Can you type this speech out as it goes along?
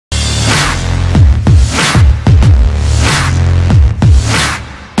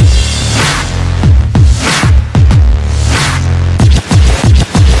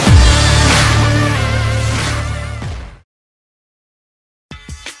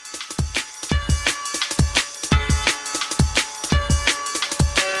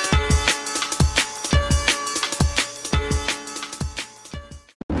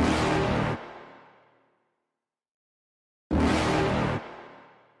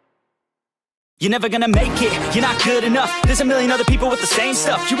You're never gonna make it, you're not good enough. There's a million other people with the same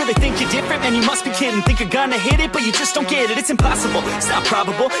stuff. You really think you're different? Man, you must be kidding. Think you're gonna hit it, but you just don't get it. It's impossible, it's not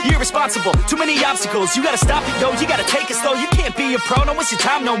probable, you're irresponsible. Too many obstacles, you gotta stop it, yo. You gotta take it slow, you can't be a pro. Don't waste your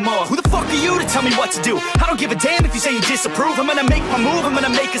time no more. Who the fuck are you to tell me what to do? I don't give a damn if you say you disapprove. I'm gonna make my move, I'm gonna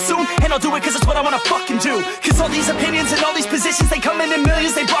make it soon. And I'll do it cause it's what I wanna fucking do. Cause all these opinions and all these positions, they come in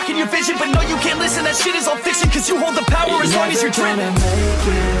millions, they blocking your vision. But no, you can't listen, that shit is all fiction. Cause you hold the power as long as you're dreaming.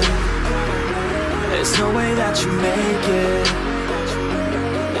 There's no way that you make it.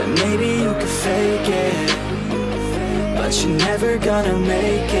 And maybe you could fake it, but you're never gonna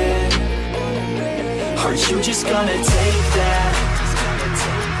make it. Aren't you just gonna take that?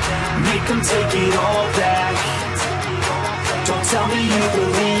 Make them take it all back. Don't tell me you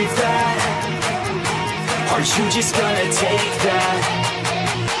believe that. Aren't you just gonna take that?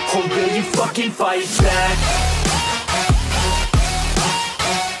 Or will you fucking fight back?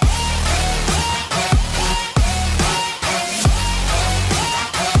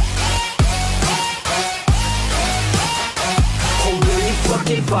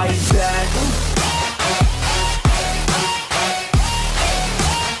 Fight back.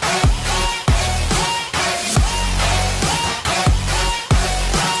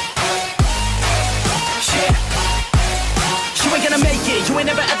 You ain't gonna make it, you ain't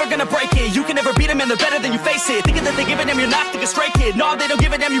never ever gonna break it. You can never beat them and they're better than you face it. Thinking that they give a damn, you're not thinking straight, kid. No, they don't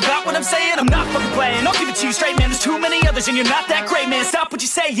give a damn, you got what I'm saying? I'm not fucking playing, I'll give it to you straight, man. There's too many others and you're not that great, man. Stop what you're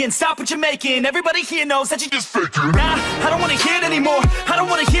saying, stop what you're making. Everybody here knows that you just faking. Nah, I don't wanna hear it anymore, I don't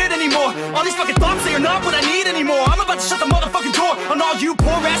wanna hear it anymore. All these fucking thoughts, they are not what I need anymore. I'm about to shut the motherfucking door on all you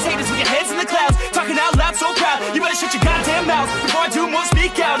poor ass haters with your heads in the clouds, talking out loud so proud. You better shut your goddamn mouth before I do more,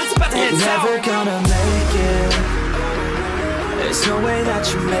 speak out. It's about to head south. You're never gonna make it. There's no way that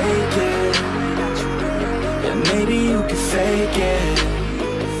you make it. And maybe you could fake it,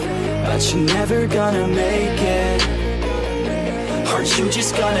 but you're never gonna make it. Aren't you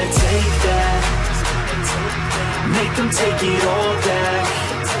just gonna take that? Make them take it all back.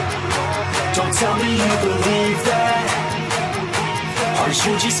 Don't tell me you believe that. Aren't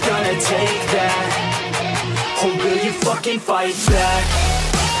you just gonna take that? Or will you fucking fight back?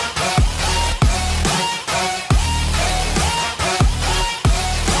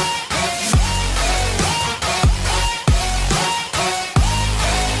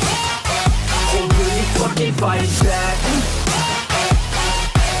 Fight back.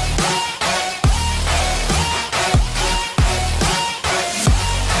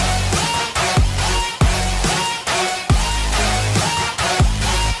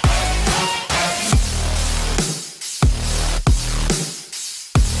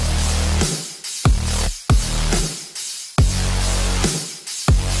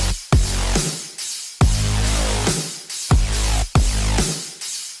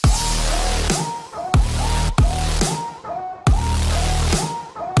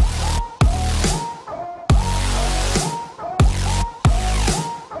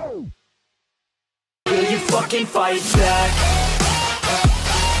 Fucking fight back.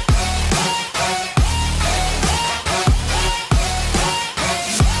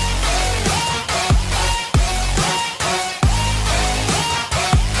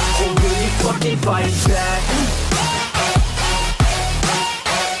 Or will you fucking fight back?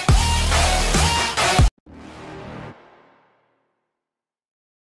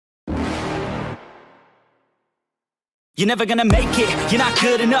 You're never gonna make it, you're not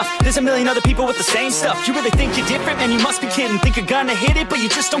good enough. There's a million other people with the same stuff. You really think you're different? Man, you must be kidding. Think you're gonna hit it, but you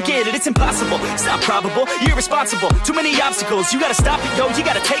just don't get it. It's impossible, it's not probable, you're irresponsible. Too many obstacles, you gotta stop it, yo. You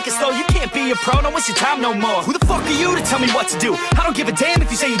gotta take it slow, you can't be a pro. Don't waste your time no more. Who the fuck are you to tell me what to do? I don't give a damn if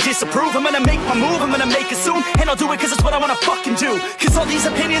you say you disapprove. I'm gonna make my move, I'm gonna make it soon. And I'll do it cause it's what I wanna fucking do. Cause all these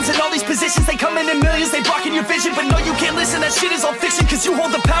opinions and all these positions, they come in millions, they blocking your vision. But no, you can't listen, that shit is all fiction. Cause you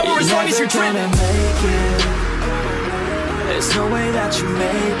hold the power as long as you're dreaming. There's no way that you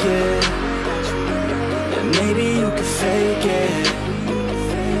make it. And maybe you could fake it,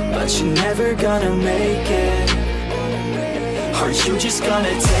 but you're never gonna make it. Aren't you just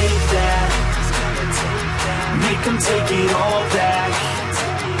gonna take that? Make them take it all back.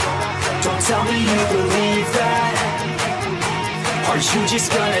 Don't tell me you believe that. Aren't you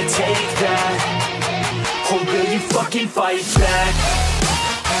just gonna take that? Or will you fucking fight back?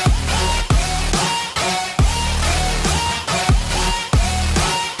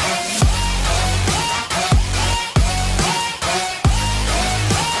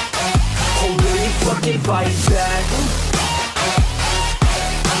 Fight back.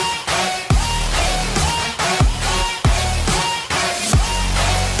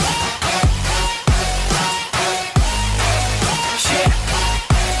 Yeah.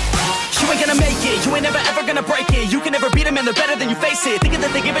 You ain't gonna make ain't never ever gonna break it. You can never beat them and they're better than you face it. Thinking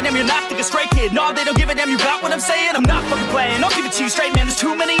that they give a damn, you're not, think a straight kid. No, they don't give a damn, you got what I'm saying? I'm not fucking playing, I'll give it to you straight, man. There's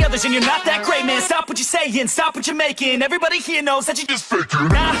too many others and you're not that great, man. Stop what you're saying, stop what you're making. Everybody here knows that you just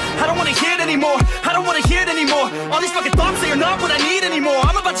faking. Nah, I don't wanna hear it anymore, I don't wanna hear it anymore. All these fucking thoughts, they are not what I need anymore.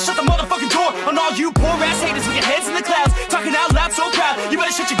 I'm about to shut the motherfucking door on all you poor ass haters with your heads in the clouds, talking out loud so proud. You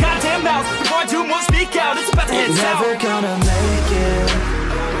better shut your goddamn mouth before I do more, speak out. It's about to head south. Never gonna make it,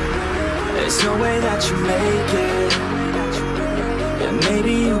 there's no way that you make it. Yeah,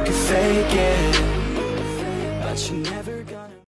 maybe you can fake it, but you never gonna